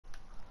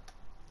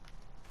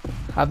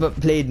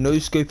Haven't played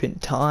Noscope in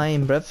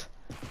time, bruv.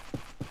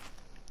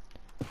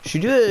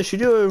 Should do a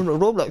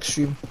Roblox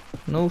stream.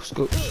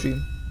 Noscope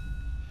stream.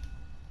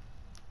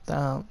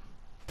 Damn.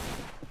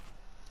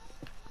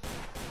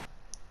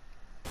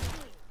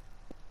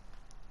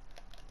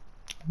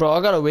 Bro,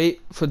 I gotta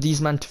wait for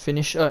these men to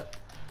finish.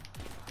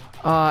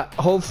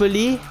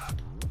 Hopefully.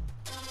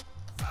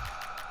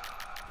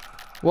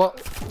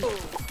 What?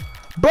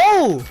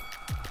 Bro!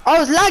 I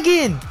was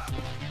lagging!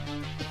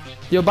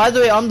 Yo, by the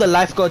way, I'm the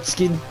lifeguard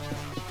skin.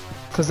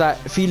 Cause I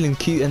feeling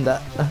cute in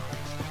that.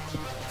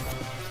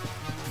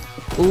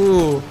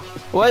 Ooh.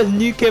 Why is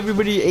nuke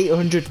everybody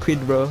 800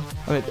 quid, bro?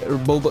 I mean,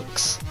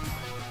 Robux.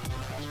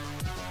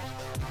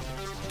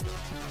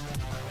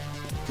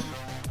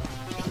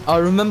 I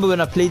remember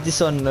when I played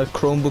this on a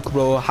Chromebook,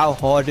 bro, how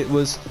hard it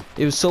was.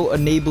 It was so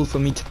unable for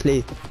me to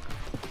play.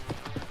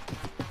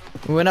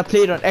 When I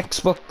played on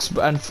Xbox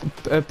and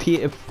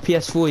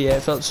PS4, yeah,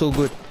 it felt so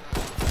good.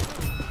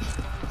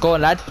 Go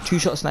on, lad.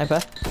 2-shot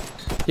sniper.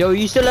 Yo, are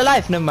you still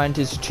alive? Never mind.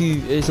 It's a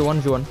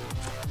 1v1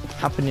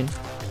 happening.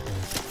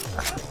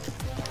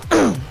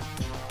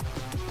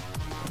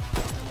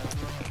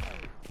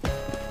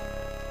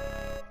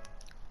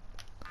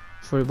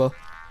 Sorry, bro.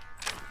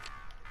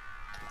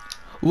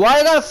 Why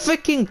you got a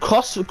freaking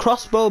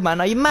crossbow,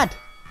 man? Are you mad?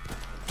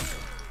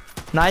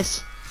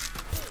 Nice.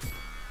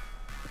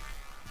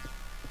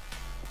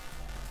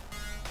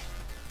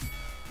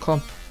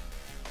 Come.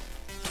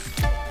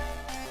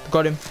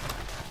 Got him.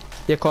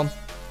 Yeah, come.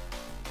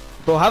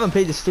 Bro, I haven't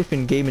played this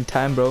flipping game in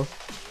time, bro.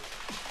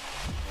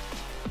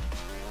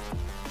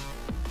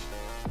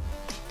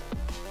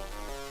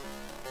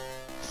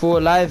 Four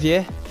alive,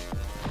 yeah.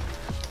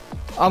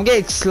 I'm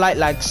getting slight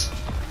lags.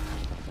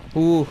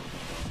 Ooh.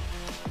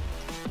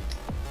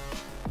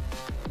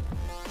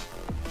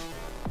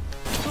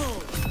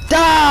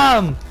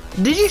 Damn!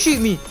 Did you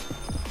shoot me?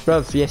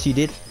 Bruv, yes you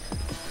did.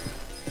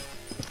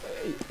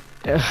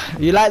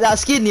 You like that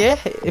skin, yeah?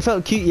 It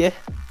felt cute, yeah?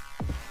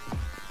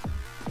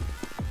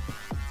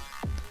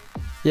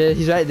 Yeah,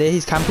 he's right there,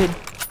 he's camping.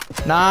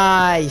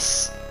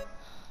 Nice!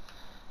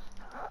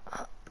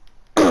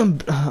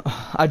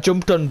 I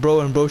jumped on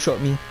bro and bro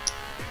shot me.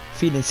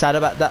 Feeling sad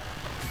about that.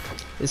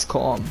 It's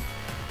calm.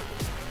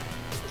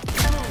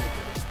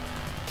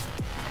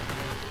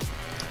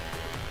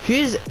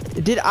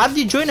 Did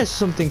Abdi join us or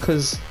something?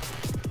 Cause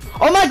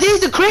oh my days,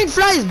 the crane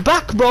flies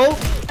back, bro.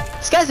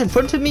 This guy's in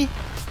front of me.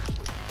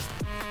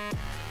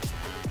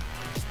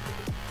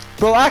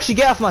 Bro, actually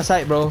get off my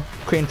sight, bro.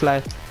 Crane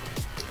fly.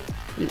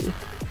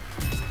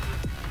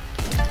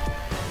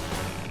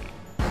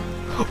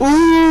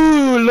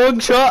 Ooh, long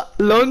shot,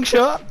 long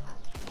shot.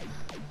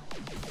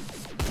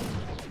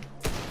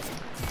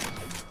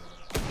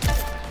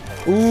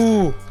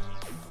 Ooh.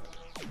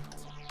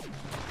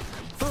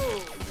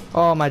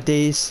 Oh my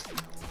days.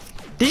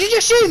 Did you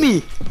just shoot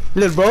me?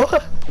 Little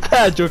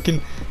bro.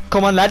 Joking.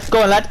 Come on, lad.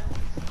 Go on, lad.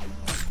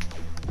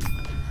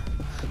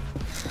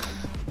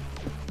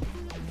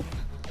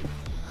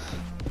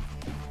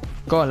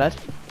 Go on, lad.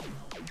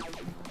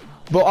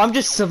 Bro, I'm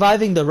just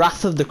surviving the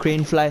wrath of the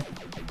crane fly.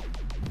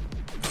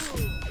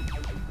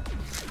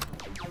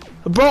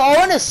 Bro, I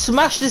wanna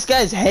smash this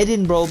guy's head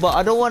in, bro, but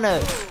I don't wanna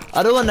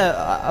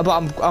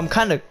but I'm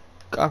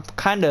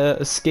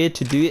kinda scared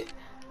to do it.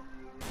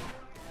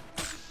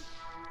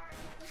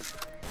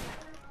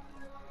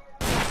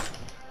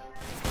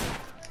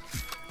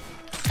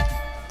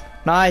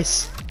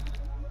 Nice.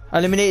 I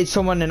eliminated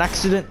someone in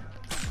accident.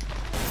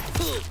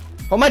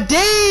 Oh my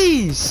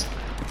days!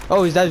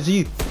 Oh, that was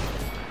you.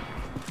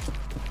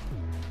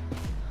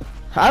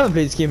 I haven't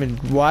played this game in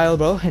a while,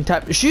 bro. In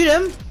time. Shoot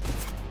him!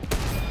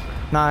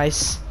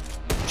 Nice.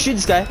 Shoot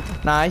this guy.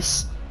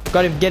 Nice.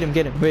 Got him, get him,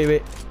 get him.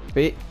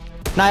 Wait.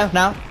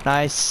 Now.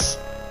 Nice.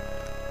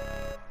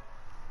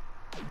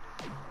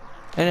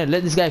 And then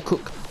let this guy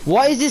cook.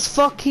 What is this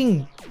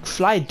fucking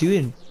fly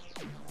doing?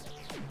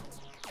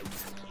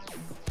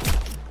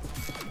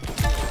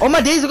 Oh my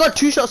days, I got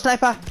 2-shot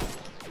sniper.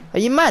 Are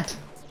you mad?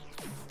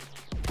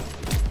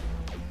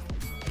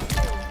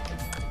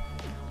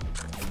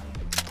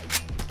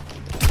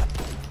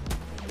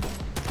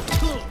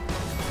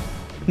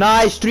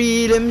 Nice,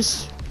 3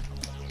 elims.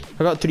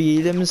 I got 3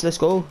 elims, let's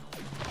go.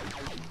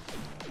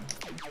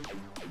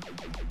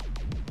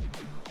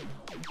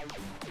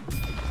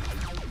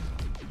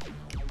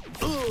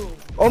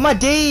 Oh my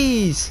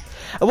days!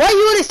 Why are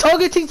you always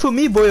targeting for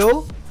me,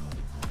 boyo?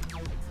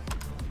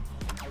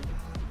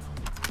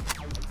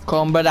 Come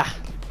on, brother.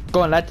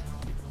 Go on, lad.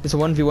 It's a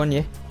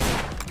 1v1,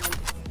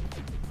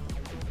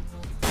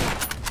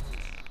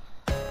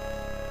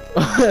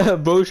 yeah?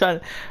 Bro, trying.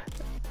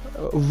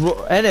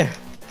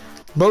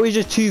 Bro, he's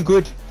just too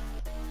good.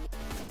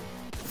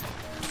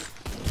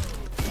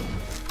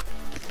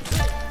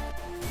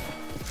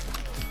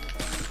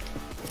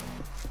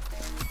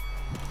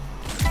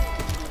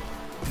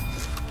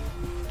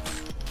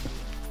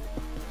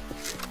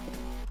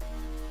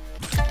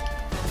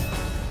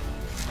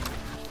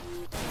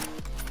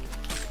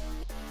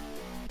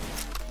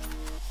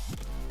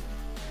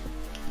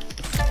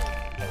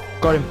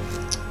 Got him.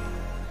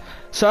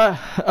 Sorry,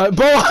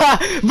 bro,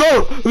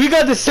 bro, we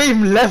got the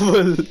same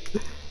level.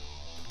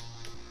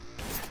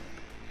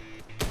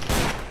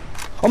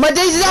 Oh my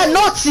days, is that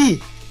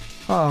Nazi?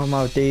 Oh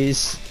my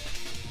days.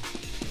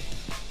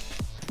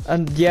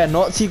 And yeah,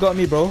 Nazi got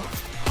me, bro.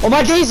 Oh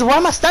my days, why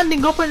am I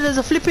standing up and there's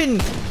a flipping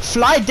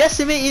fly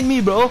decimating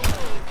me, bro?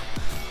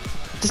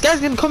 This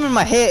guy's gonna come in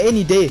my hair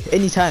any day,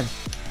 anytime.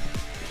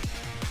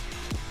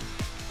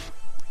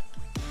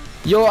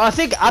 Yo, I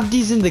think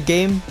Abdi's in the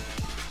game.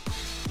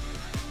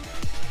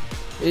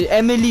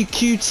 Emily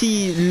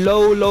QT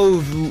low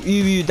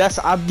UU, that's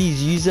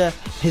Abdi's user,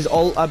 his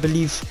ult, I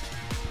believe.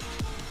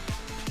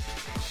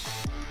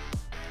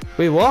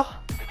 Wait, what?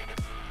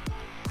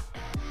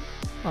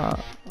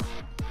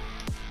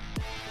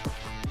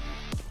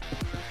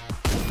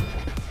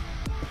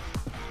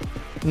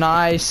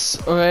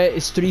 Nice. Alright,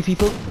 it's 3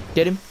 people.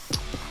 Get him.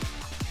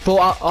 Bro,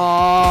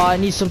 I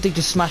need something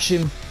to smash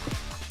him.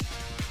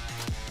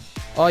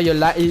 Oh, you're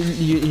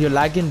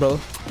lagging, bro.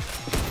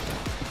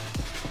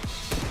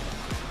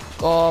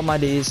 Oh my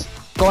days.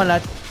 Go on,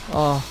 lad.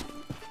 Oh.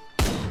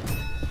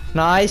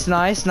 Nice.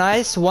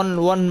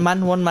 One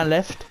man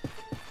left.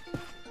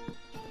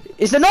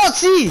 It's the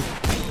Nazi!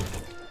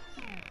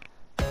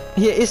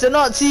 Yeah, it's the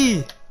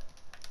Nazi!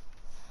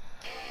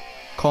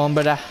 Come on,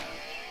 brother.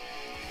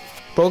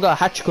 Bro got a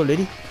hat trick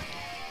already.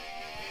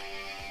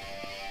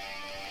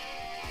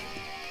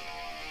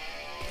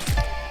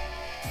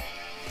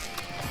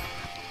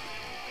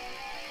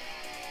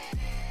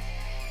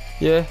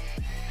 Yeah.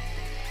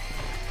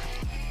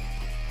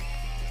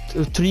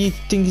 3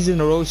 things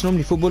in a row, it's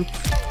normally football.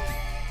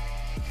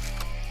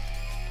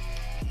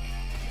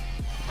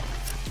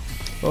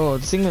 Oh,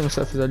 the thing with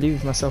myself is I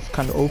leave myself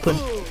kind of open.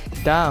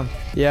 Damn.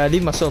 Yeah, I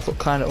leave myself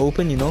kind of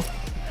open, you know.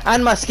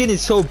 And my skin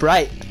is so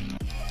bright.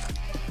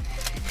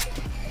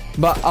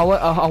 But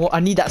I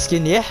need that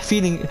skin, yeah.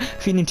 Feeling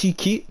too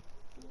cute.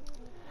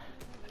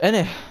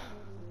 Innit?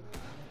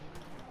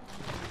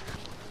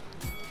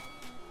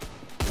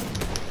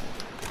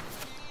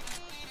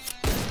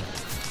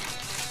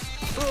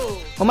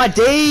 Oh my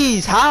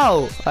days!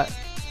 How?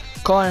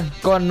 Go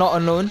on, not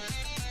alone.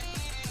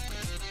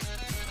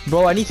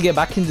 Bro, I need to get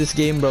back in this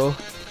game, bro.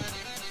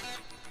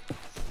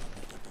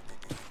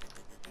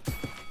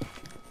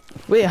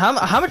 Wait, how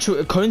much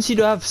currency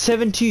do I have?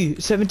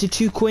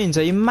 72 coins.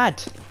 Are you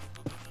mad?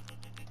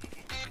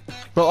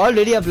 Bro, I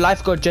already have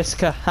lifeguard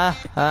Jessica.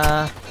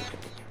 I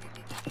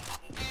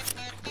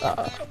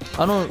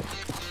don't.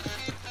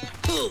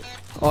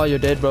 Oh, you're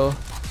dead, bro.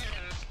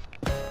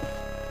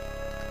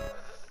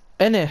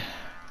 Innit?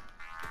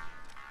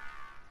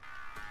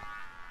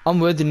 I'm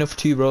worthy enough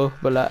too, bro,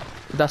 but like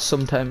that's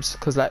sometimes,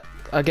 cause like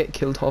I get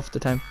killed half the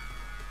time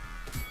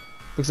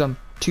because I'm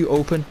too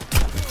open.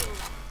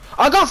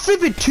 I got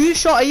flipping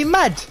 2-shot. Are you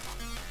mad?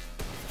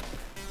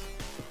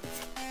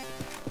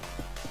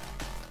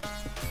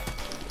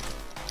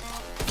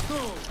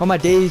 Oh my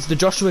days, the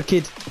Joshua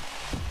kid.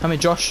 I mean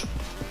Josh.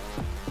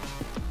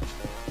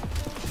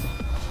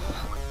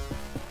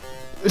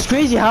 It's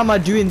crazy how am I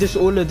doing this,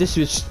 all of this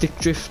with stick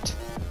drift.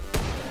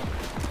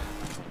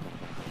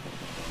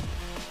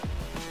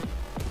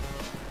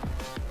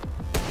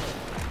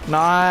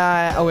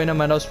 Nah, oh wait, no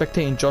man, I was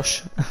spectating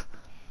Josh. I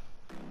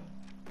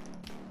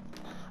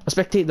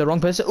spectated the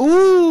wrong person.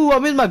 Ooh,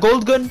 I'm in my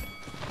gold gun.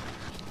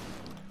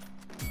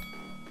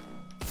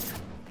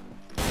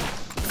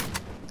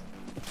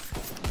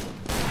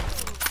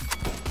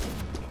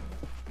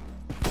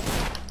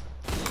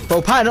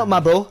 Bro, pattern up my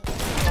bro.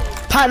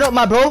 Pattern up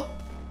my bro.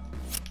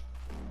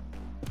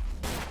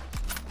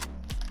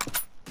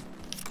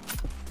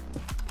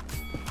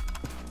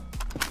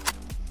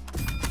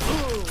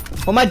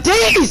 Oh my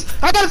days!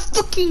 I gotta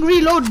fucking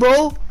reload,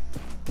 bro.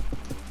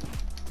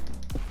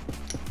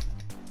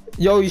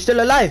 Yo, you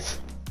still alive?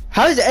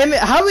 How is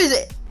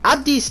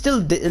Abdi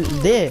still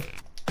there?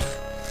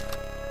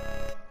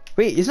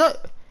 Wait, it's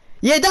not.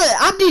 Yeah,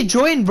 that Abdi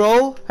joined,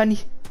 bro. And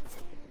he...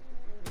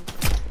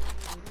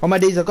 Oh my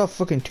days, I got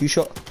fucking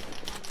 2-shot.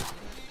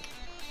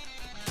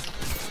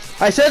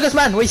 Alright, circus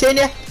man, what you saying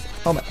there?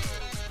 Oh my.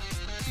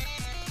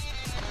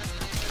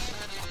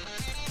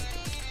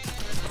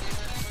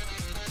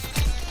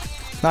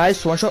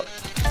 Nice, 1-shot.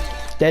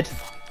 Dead.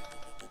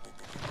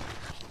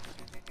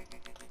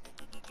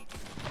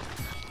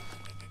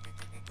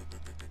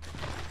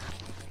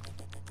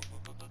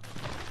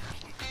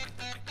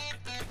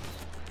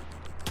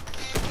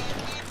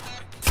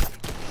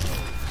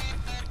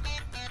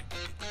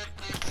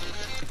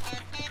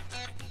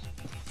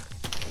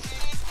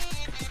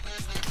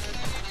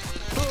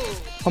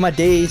 Oh my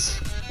days.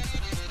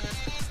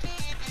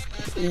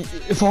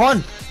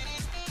 Fawn.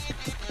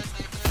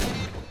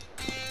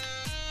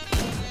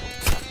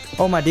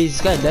 Oh my days,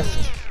 this guy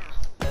left.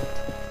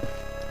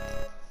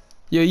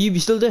 Yo, you be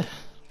still there?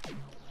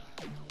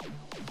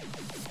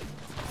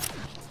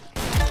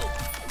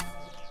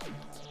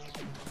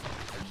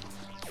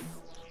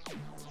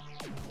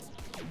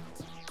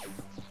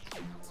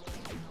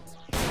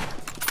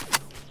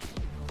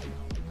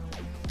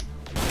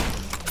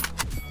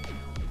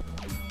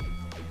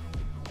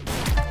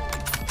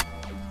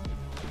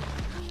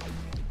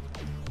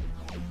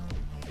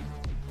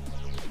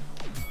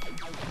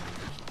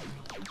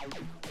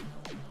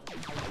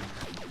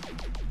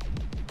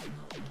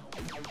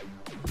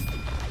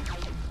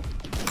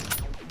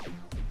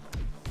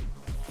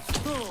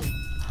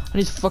 I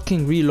need to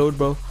fucking reload,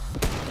 bro.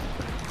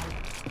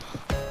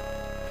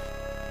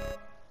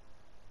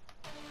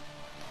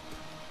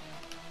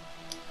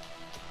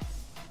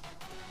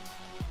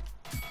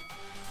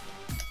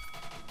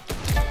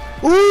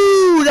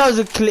 Ooh, that was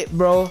a clip,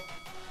 bro.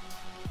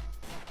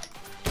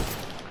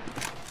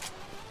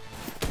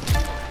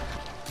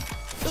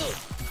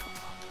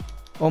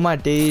 Oh my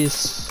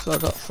days, I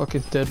got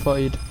fucking third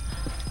partied.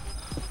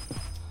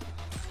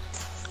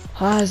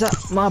 Ah, is that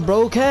my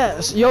bro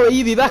Cares? Yo,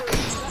 you be back?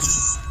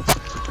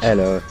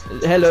 Hello.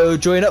 Hello,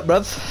 join up,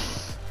 bruv.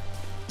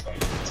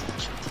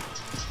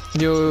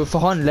 Yo,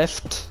 Fahan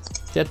left.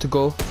 He had to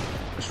go.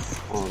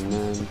 Oh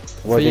man.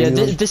 But yeah,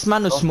 this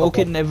man was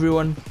smoking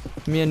everyone.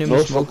 Me and him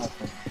No smoked.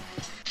 scope.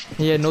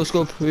 Yeah, no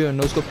scope. We were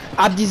no scope.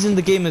 Abdi's in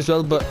the game as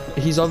well, but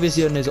he's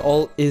obviously on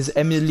his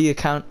Emily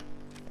account.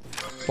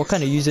 What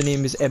kind of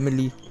username is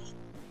Emily?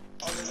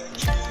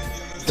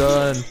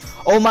 Done.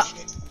 Oh my.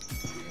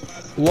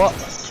 What?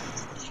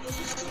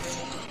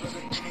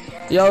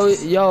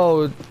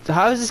 Yo,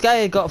 how has this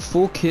guy got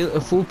four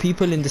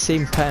people in the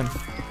same time?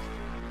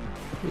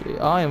 I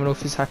don't even know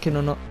if he's hacking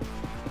or not.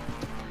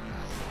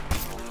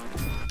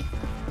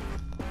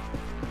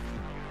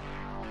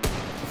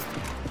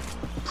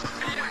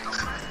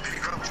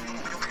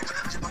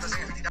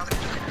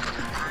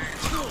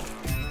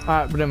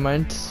 Alright, but never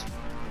mind.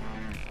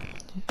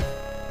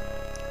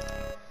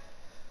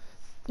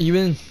 You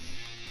in?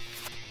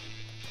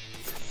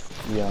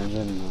 Yeah, I'm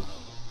in now.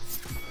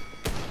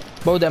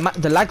 Bro,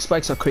 the lag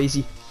spikes are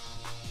crazy.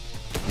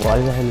 Why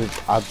the hell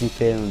is Abdi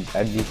playing on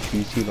Abdi's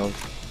PC log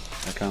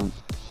account?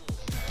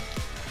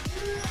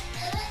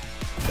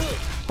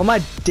 Oh my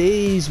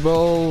days,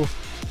 bro.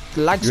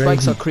 The lag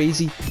spikes are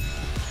crazy.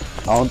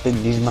 I don't think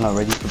these men are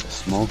ready for the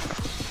smoke.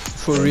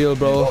 For real,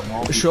 bro.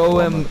 Show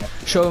him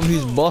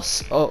who's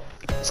boss. Oh,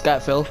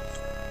 Scat fell.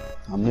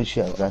 I'm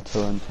literally at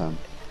Gato in time.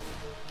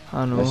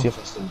 I know. Let's see if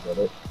I still got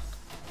it.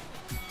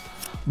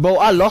 Bro,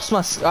 I lost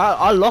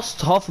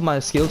half of my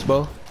skills,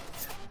 bro.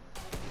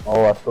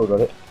 Oh, I still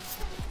got it.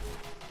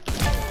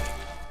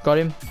 Got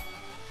him.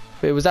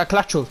 Wait, was that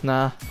collateral?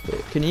 Nah.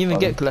 Wait, can you even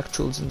get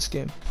collaterals in this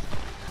game?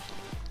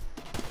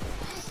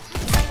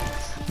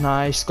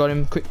 Nice, got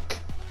him quick.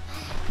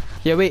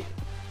 Yeah, wait.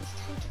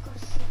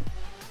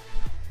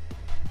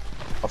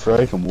 I feel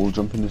like I can wall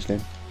jump in this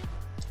game.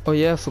 Oh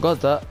yeah, I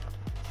forgot that.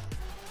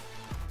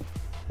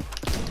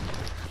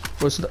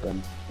 What's that?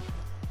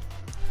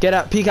 Get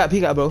out, peek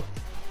out, bro.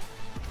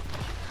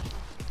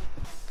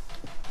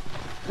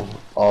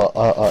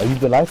 Are you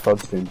the lifeguard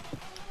thing?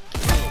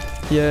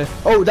 Yeah.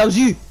 Oh, that was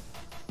you.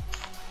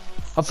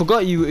 I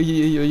forgot your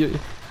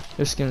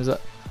skin is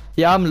that.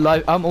 Yeah,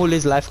 I'm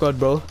always lifeguard,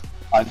 bro.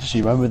 I just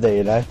remember that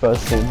you're lifeguard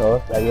thing,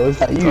 though. Like, was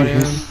that you?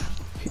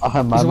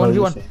 I'm It's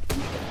 1v1.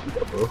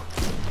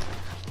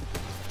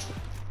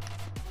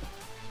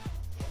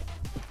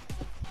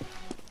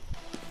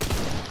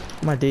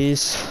 My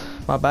days.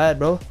 My bad,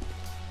 bro.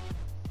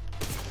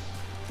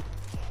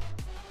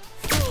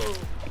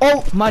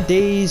 Oh, my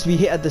days. We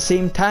hit at the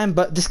same time,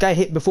 but this guy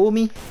hit before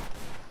me.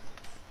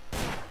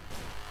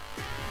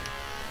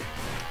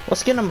 What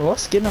skin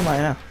am I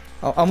now?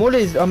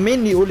 I'm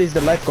mainly always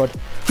the lifeguard.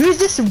 Who is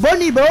this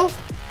bunny, bro?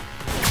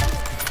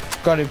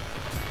 Got him.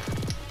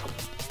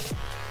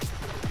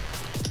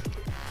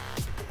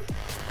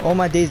 Oh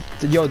my days.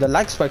 Yo, the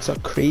lag spikes are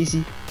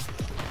crazy.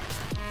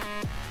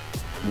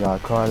 Yeah, I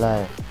can't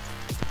lie.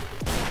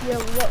 Yeah,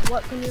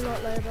 what can you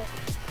not lie about?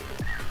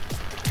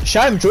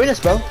 Shime, join us,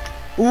 bro.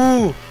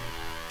 Ooh.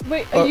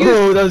 Wait, are you?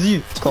 Oh, that was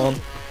you. Calm.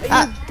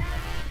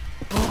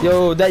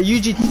 Yo, that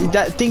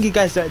thingy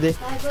guy's right there.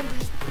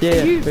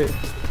 Yeah, wait.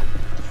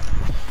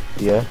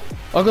 Yeah.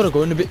 I gotta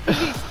go in a bit.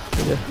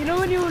 Yeah. You know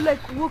when you were like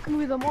walking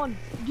with them on?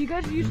 Do you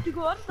guys used to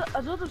go out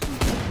as other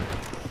something?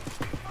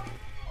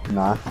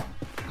 Nah.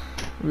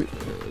 We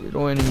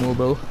don't anymore,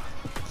 bro.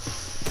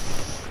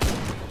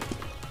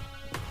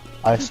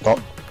 I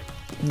stopped.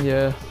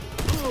 Yeah.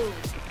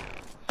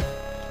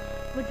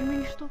 What do you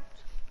mean you stopped?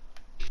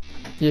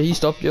 Yeah, he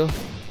stopped, yo.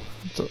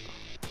 So,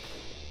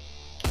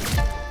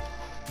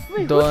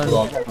 Wait, done.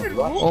 what?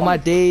 Oh my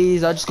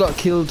days, I just got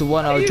killed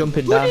one, I was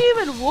jumping down. Who do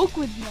you even walk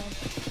with now?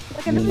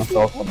 Like, I never see you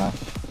walk. Man.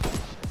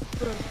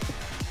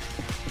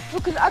 No,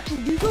 cause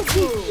actually, do you go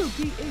B or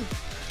BA?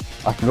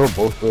 I can go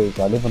both ways.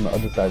 I live on the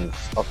other side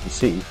of the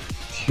city.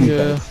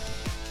 Yeah.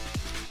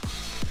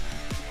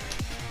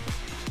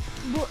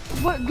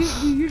 What gate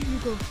do you usually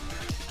go?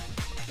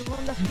 The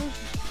one that's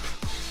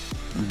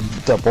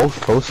closest? They're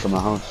both close to my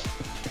house.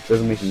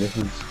 Doesn't make a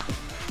difference.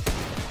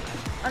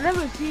 I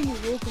never seen you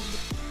walking.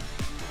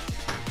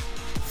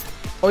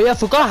 Oh yeah, I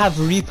forgot I have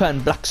Reaper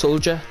and Black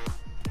Soldier.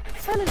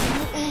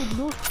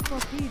 No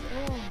arcade.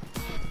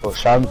 Well,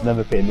 Sham's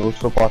never played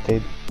Noscope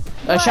arcade.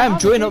 Sham,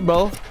 join up,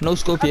 bro. No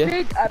scope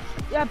here.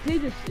 I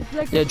played this. It's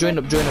like Yeah, join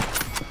up.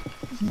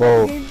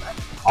 Bro,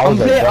 I'm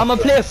gonna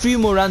play a few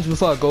more rounds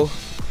before I go.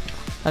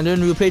 And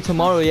then we'll play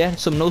tomorrow, yeah?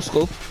 Some no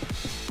scope.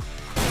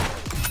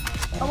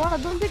 I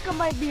don't think I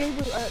might be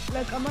able,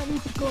 like I might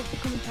need to go a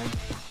couple times.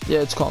 Yeah,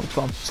 it's calm.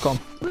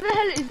 Who the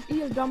hell is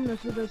ES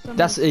Dominus with us?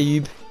 That's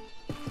Ayub.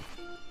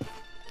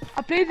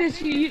 play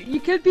this. You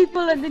kill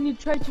people and then you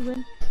try to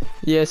win.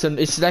 Yes, and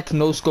it's like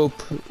no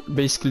scope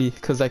basically,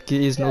 cause like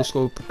it is no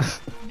scope.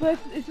 But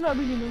it's not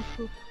really no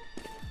scope.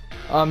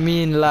 I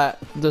mean, like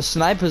the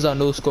snipers are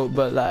no scope,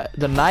 but like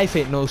the knife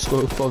ain't no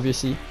scope,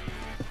 obviously.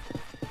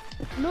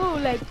 No,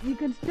 like you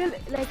can still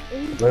like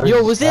aim.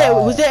 Yo, was there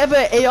ever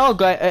an AR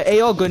guy,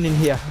 AR gun in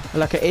here,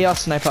 like an AR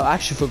sniper? I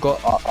actually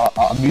forgot.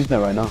 I'm using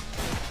it right now.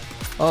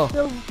 Oh.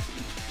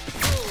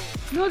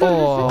 No,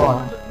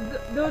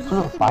 there was I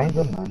can't find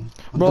him, man.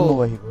 I Bro. don't know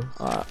where he was.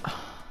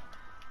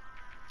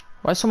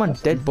 Why is someone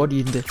dead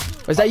body in there?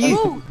 Is that you?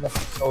 Oh.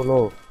 So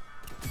low.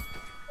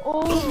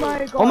 Oh my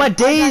god. Oh my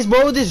days,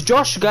 bro! This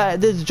Josh guy,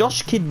 this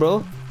Josh kid,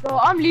 bro. Bro,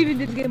 I'm leaving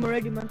this game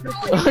already, man.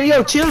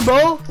 Yo, chill,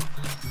 bro.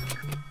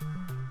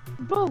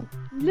 Bro,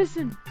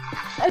 listen.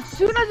 As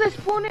soon as I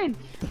spawn in,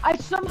 I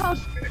somehow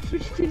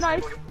switch to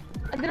knife,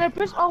 and then I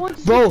press R1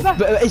 to Bro, switch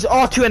back. it's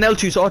R2 and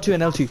L2. It's R2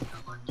 and L2.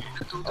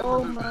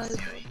 Oh my god.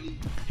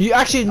 You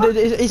actually,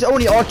 it's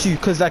only R2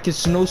 because like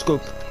it's no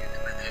scope.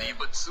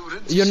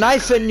 Your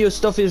knife and your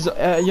stuff is,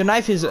 your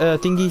knife is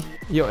thingy.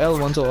 Your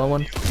L1's or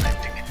L1.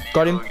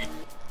 Got him.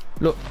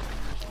 Look.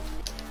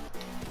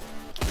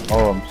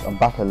 Oh, I'm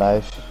back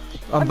alive.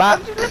 I'm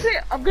back.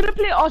 I'm gonna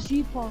play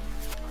RC Park.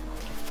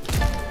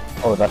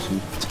 Oh, that's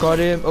you. Got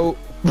him. Oh.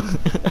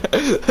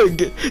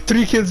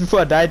 3 kills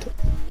before I died.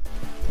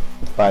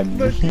 Fine.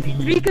 Bro,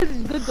 3 kills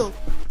is good though.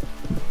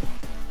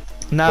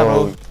 Nah,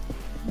 bro.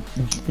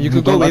 You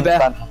could go way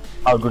better.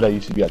 How good I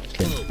used to be at this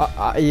game.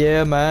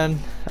 Yeah, man.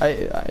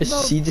 I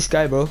see this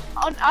guy, bro.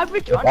 On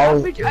average,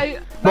 I.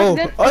 Bro,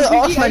 back then,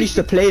 us man used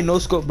to play no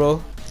scope,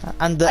 bro.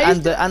 And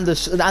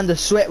the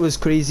sweat was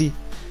crazy.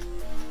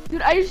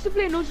 Dude, I used to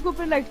play no scope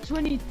in like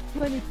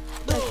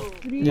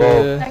 2023.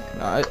 Yeah.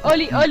 Like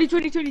early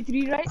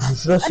 2023, right? You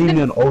should have seen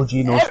an OG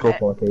no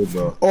scope arcade,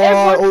 bro.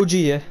 Oh, OG,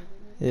 yeah.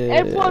 Yeah.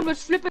 Everyone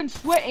was flipping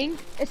sweating,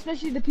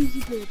 especially the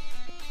PC players.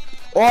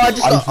 Oh, I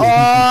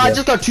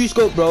just got 2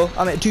 scope, bro.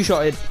 I mean 2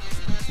 shotted.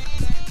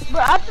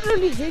 But I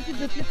absolutely hated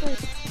the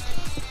flippers.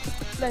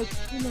 Like,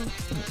 you know.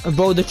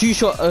 Bro, the 2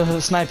 shot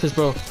snipers,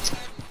 bro.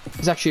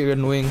 It's actually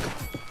annoying.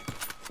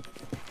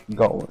 You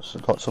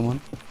got someone?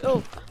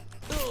 Oh.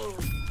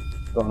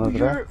 Got another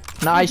there?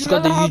 Nah, I just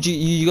got the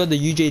you got the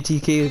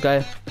UJTK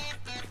guy.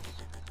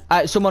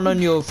 Alright, someone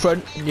on your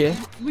front, yeah.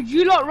 Would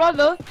you not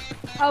rather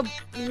have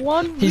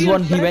one? He real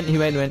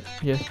went,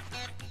 yeah.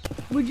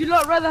 Would you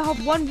not rather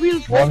have one real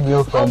One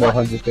real friend or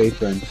 100 fake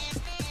friends?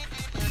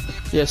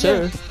 Yes,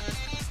 sir.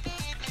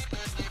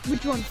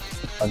 Which one?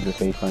 100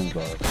 fake friends,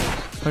 bro.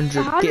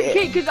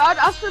 100k. Because I'd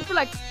ask them for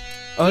like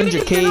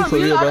 100k for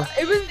real, bro.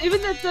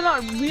 Even if they're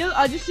not real,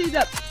 I'll just say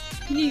that.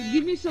 Can you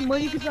give me some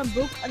money because I'm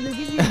broke, and they'll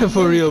give me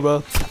for real,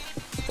 bro.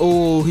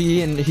 Oh,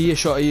 he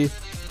shot you.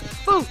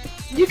 Bro,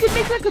 you can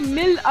make like a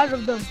mil out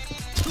of them.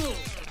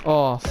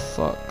 Oh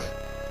fuck.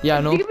 Yeah,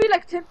 I know. If they give you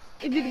like 10,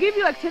 if they give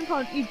you like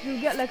 £10 each, you'll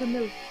get like a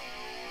mil.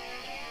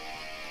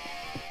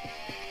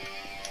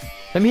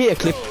 Let me hit a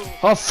clip.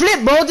 Oh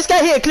flip, bro! This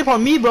guy hit a clip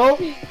on me, bro.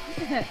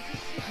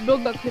 Bro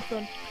got clipped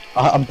on.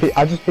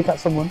 I just picked at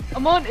someone.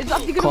 Come on, it's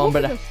up to Come on,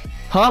 brother.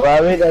 Huh?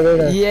 Wait.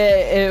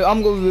 Yeah,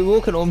 I'm gonna be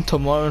walking home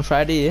tomorrow and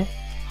Friday. Yeah.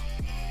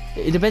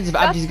 It depends if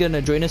Abdi's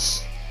gonna join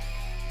us.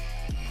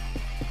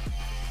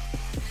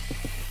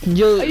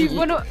 Yo,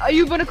 Are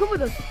you gonna come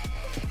with us?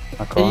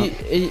 I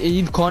can't.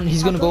 you can't.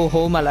 He's gonna go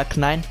home at like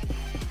 9.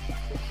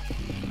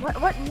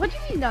 What do you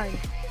mean 9?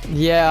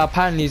 Yeah,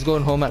 apparently he's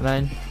going home at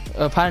 9.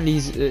 Apparently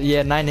he's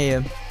 9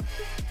 AM.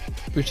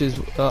 Which is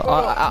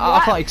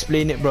I can't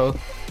explain it, bro.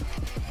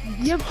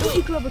 You have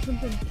footy club or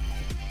something?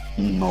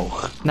 No.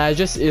 Nah, it's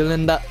just ill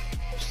in that.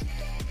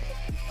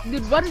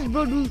 Dude, what does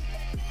bro do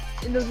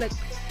in those like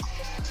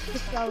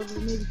 6 hours or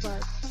maybe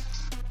 5?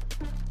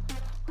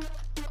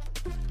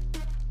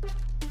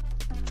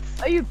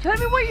 Tell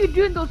me what you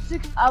do in those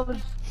 6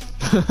 hours.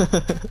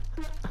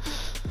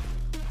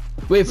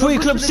 Wait, footy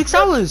club 6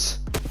 hours?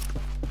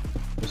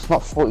 It's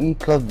not footy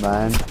club,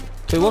 man.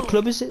 Wait, what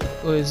club is it?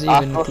 Or is it I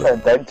even have to club?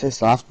 like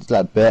dentist and I have to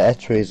like bear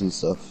x-rays and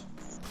stuff.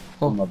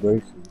 Oh. On my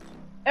braces.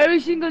 Every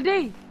single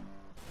day.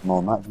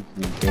 No, not every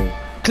single day.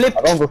 Clipped!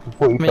 I don't go to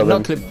footy I club. mean,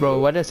 not every clipped, bro.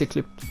 Why did I say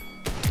clipped?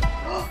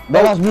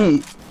 No, that's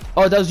me.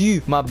 Oh, that was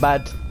you. My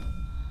bad.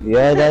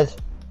 Yeah, that's.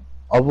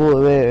 Oh,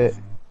 wait.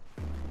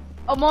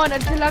 Come on,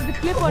 until I have the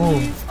clip on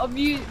you of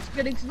you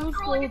getting snow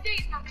Bro, scope.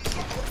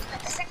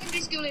 a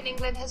secondary school in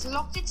England has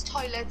locked its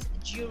toilets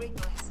during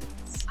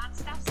lessons. And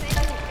staff say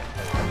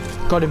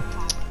Got him.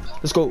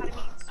 Let's go.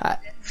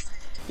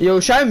 Yo,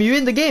 Shaim, you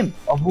in the game?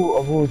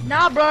 Abu.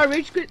 Nah, bro, I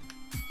rage quit.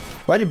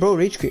 Why did bro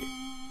rage quit?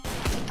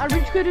 I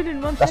rage quitted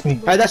in 1 That's second.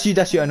 me. Bro. That's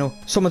you, I know.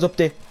 Someone's up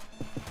there.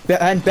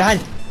 Behind.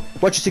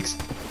 Watch your 6.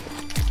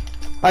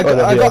 I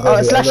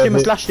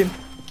slashed him.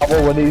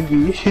 Abu, what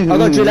is he? I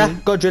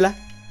got driller.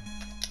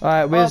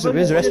 Alright, where's the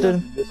rest of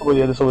them? There's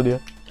someone here.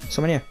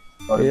 Someone here.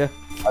 Got him. Yeah.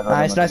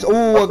 Nice.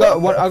 Oh,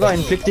 I got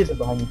inflicted.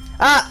 Behind me.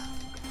 Ah!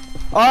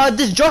 Oh,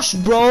 this Josh,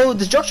 bro.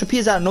 This Josh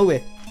appears out of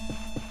nowhere.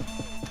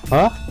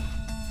 Huh?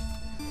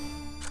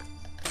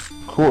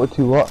 Quarter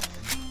to what?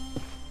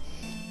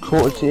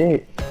 Quarter to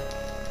 8.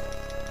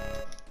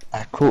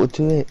 I caught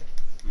to it.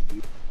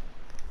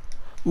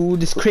 Ooh,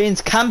 this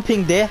crane's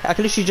camping there. I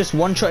can literally just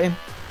one-shot him.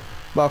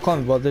 But I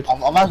can't be bothered.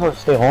 I might as well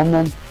stay home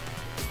then.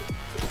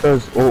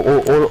 Because all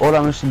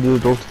I'm going to do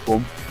is go to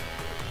home.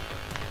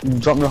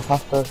 Drop me off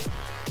after.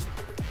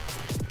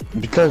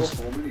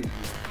 Because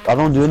I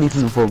don't do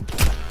anything at home.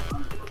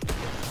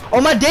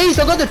 Oh my days,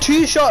 I got the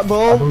 2-shot, I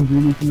bro. don't do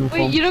anything at home.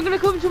 Wait, you're not gonna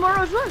come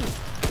tomorrow as well?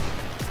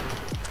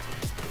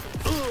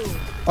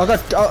 I got,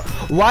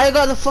 why I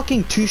got the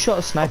fucking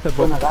 2-shot sniper,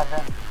 bro?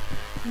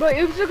 But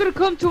if you're gonna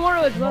come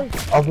tomorrow as well.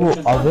 I will.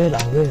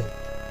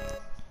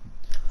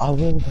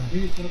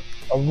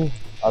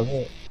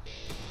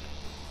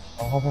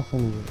 I'll hop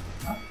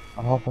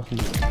off in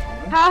it.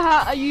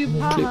 Haha, are you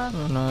haha?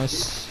 Oh,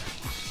 nice.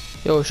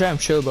 Yo, Sham,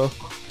 chill, bro.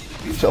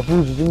 So I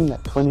was doing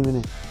like 20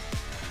 minutes.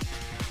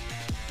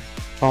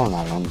 Oh,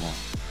 not long now.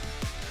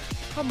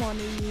 Come on,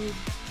 you.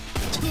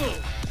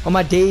 Oh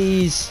my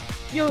days.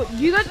 Yo,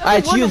 you guys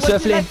Alright, ever you wonder and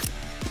what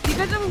Surflane. like, you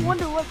guys ever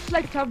wonder what it's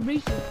like to have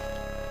braces?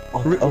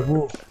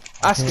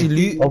 Ask you,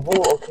 Luke.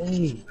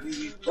 Okay.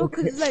 Oh,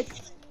 cause it's like,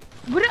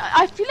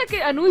 I feel like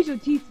it annoys your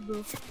teeth,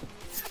 bro.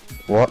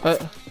 What?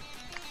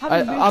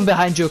 Having I'm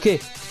behind you, okay?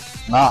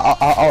 Nah,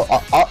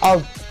 I'll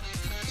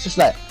it's just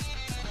like,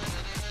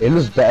 it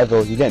looks better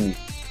though, you get me?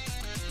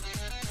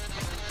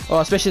 Oh,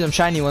 especially them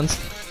shiny ones.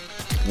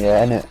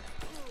 Yeah, innit?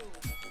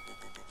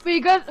 But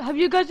you guys, have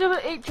you guys ever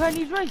ate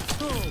Chinese rice?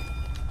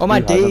 Oh my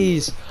You haven't.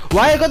 days.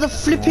 Why I got the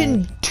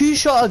flipping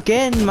 2-shot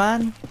again,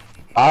 man?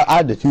 I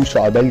had the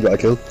 2-shot, I then got a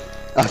kill.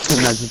 I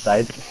think I just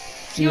died.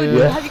 Yo,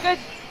 Yeah.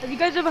 have you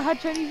guys ever had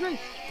Chinese rice?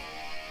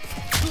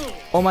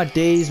 Oh my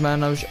days,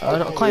 man. I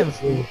can't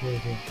even.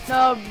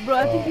 No, bro,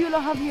 I think you'll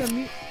have me on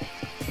mute.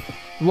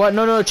 What?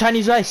 No,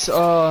 Chinese rice.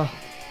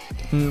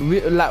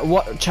 Like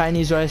what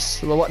Chinese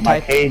rice? Well, what My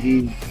type?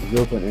 KD is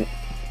open it.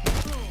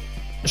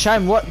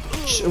 Shime,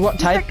 what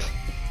type?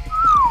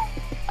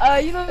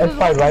 You know It's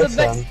fried rice,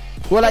 man.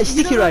 Well, like You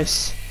sticky know-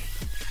 rice.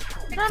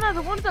 No,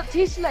 the ones that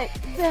taste like,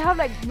 they have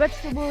like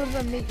vegetables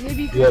and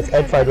maybe. Yeah, it's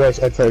egg fried rice.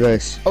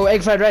 Oh,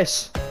 egg fried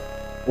rice.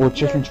 Or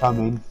chicken chow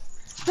mein.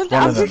 Sometimes,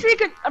 One I'm of pretty sure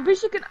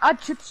you can add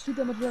chips to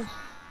them as well.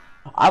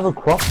 I have a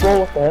crossbow,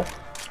 what the heck?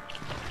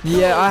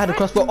 Yeah, I had a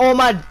crossbow. Oh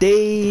my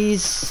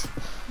days.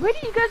 Where do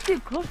you guys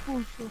get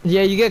crossbows from?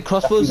 Yeah, you get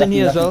crossbows in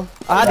here as well.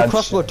 I had a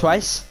crossbow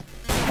twice.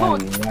 Oh,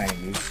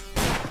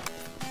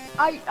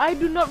 I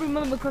do not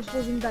remember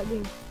crossbows in that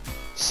game.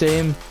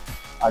 Same.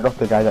 I got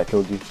the guy that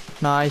killed you.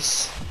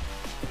 Nice.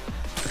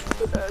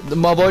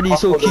 My body's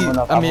so Crossbow cute,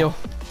 don't have Emil.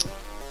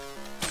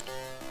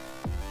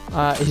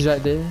 He's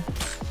right there.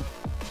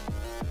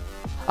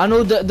 I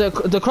know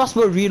the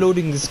crossbow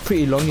reloading is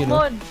pretty long, you Come know.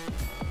 on.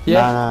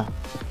 Yeah. Nah.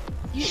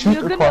 Shoot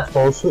You're the gonna.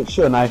 crossbow,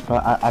 shoot a knife,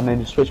 and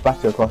then switch back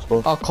to a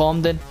crossbow. Oh,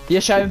 calm then. Yeah,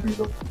 Shime.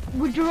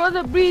 Would you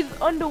rather be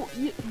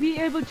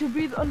able to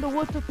breathe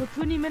underwater for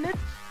 20 minutes,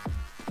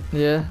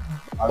 Yeah.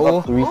 I Oh.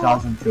 got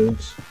 3,000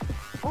 kills.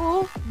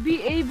 or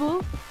be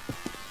able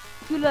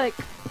to like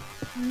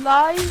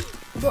lie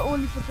but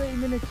only for 30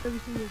 minutes every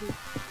single day?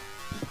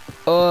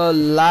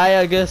 Lie,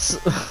 I guess.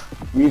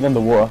 Breathe in the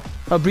water.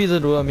 I breathe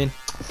underwater, I mean.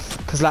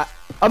 Cause like,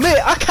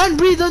 I can't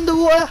breathe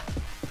underwater.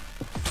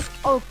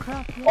 Oh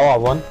crap! Oh, Yeah. I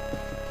won.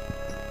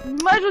 You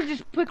might as well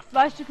just pick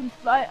fly so you can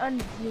fly and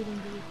breathe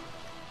under it.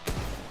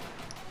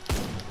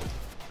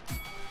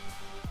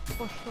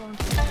 For sure.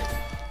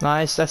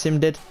 Nice, that's him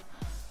dead.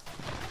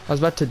 I was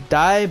about to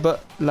die,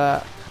 but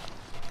like,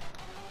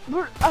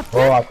 Bro, I feel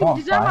Oh, I like I can't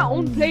could design my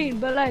own find- plane,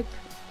 but like,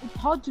 it's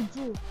hard to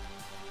do.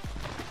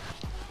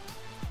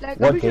 Like,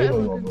 What I'm pretty game sure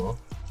are you everyone on, can- bro?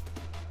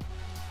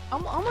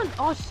 I'm on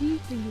RC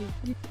thingy.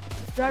 You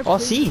drive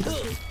RC?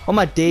 planes. oh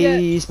my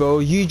days, bro.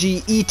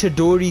 UG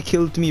Itadori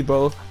killed me,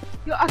 bro.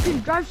 Yo, I can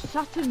drive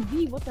Saturn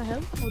V. What the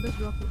hell? Oh, that's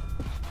rocket.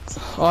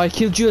 Oh, I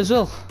killed you as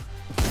well.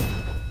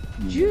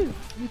 Jew,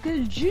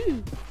 because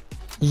Jew.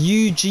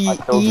 UG I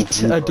killed you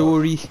too, bro.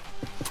 Itadori.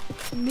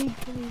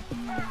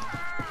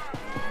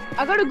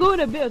 I gotta go in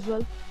a bit as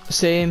well.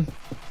 Same.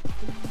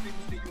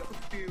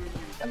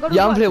 I gotta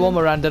Yeah, go I'm playing at one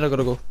more round, then I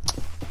gotta go.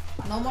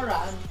 No more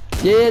round.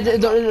 Yeah,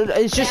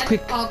 it's just 10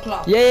 quick.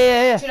 o'clock.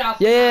 Yeah. Shut up.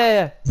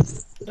 Yeah.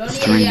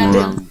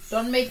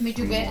 Don't make me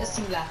to get a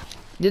similar.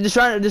 Yeah, this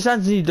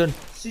round's nearly done.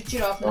 Switch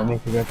it off Don't now.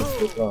 make me get the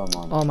flipper,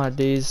 man. Oh my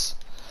days.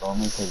 Don't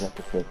make me get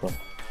the flipper.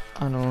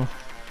 I know.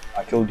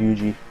 I killed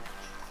UG.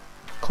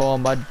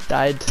 Calm, I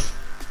died.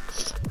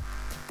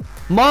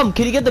 Mom,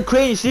 can you get the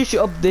crane? It's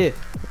literally up there,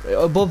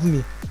 above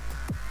me.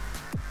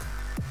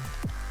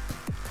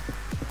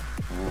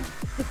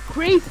 the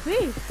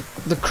crayfish.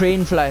 The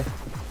crane fly.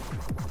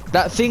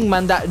 That thing,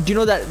 man. That do you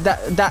know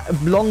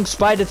that long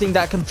spider thing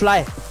that can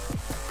fly?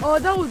 Oh,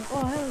 that was.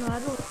 Oh, hell no, I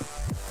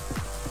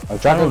don't. A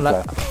dragonfly.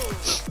 like-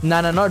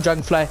 Nah, not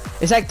dragonfly.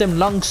 It's like them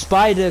long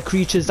spider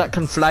creatures that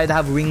can fly. That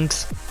have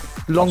wings,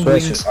 long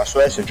wings. I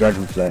swear it's a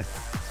dragonfly.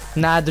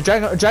 Nah, the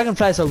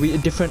dragonflies are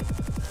different.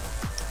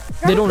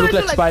 They don't look Dragonflies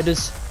like are like-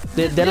 spiders.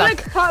 They're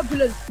like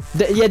caterpillars.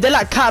 they're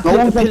like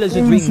caterpillars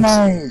with wings.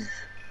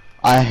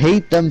 I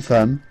hate them,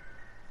 fam.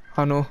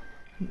 I know.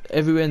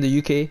 Everywhere in the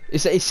UK.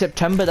 It's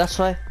September. That's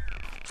why.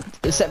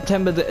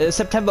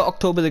 September,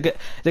 October,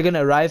 they're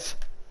gonna arrive.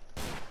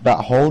 That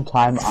whole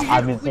time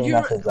I've been saying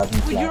that since I've been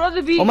Would you playing.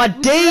 rather be? Oh my would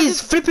you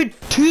days, flipping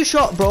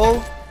 2-shot,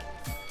 bro.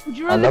 Would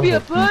you I rather love be a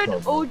the bird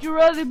two-shot, or would you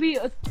rather be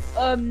a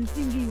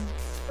thingy?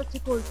 What's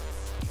it called?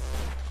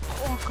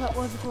 Oh crap,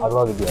 what's it I'd called?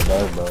 rather be a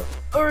bird, bro.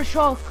 Or a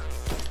shark?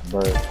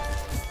 Bird.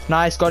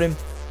 Nice, got him.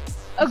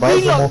 A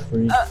Birds are more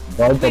Greenland. free.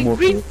 Birds are more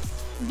free.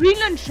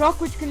 Greenland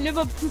shark, which can live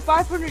up to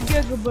 500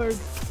 years. A bird.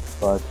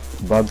 But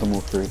birds are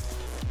more free.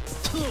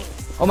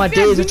 Oh my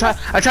days,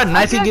 I tried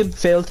knifing him,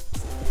 failed.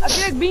 I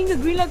feel like being a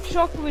Greenland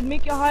shark would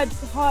make your heart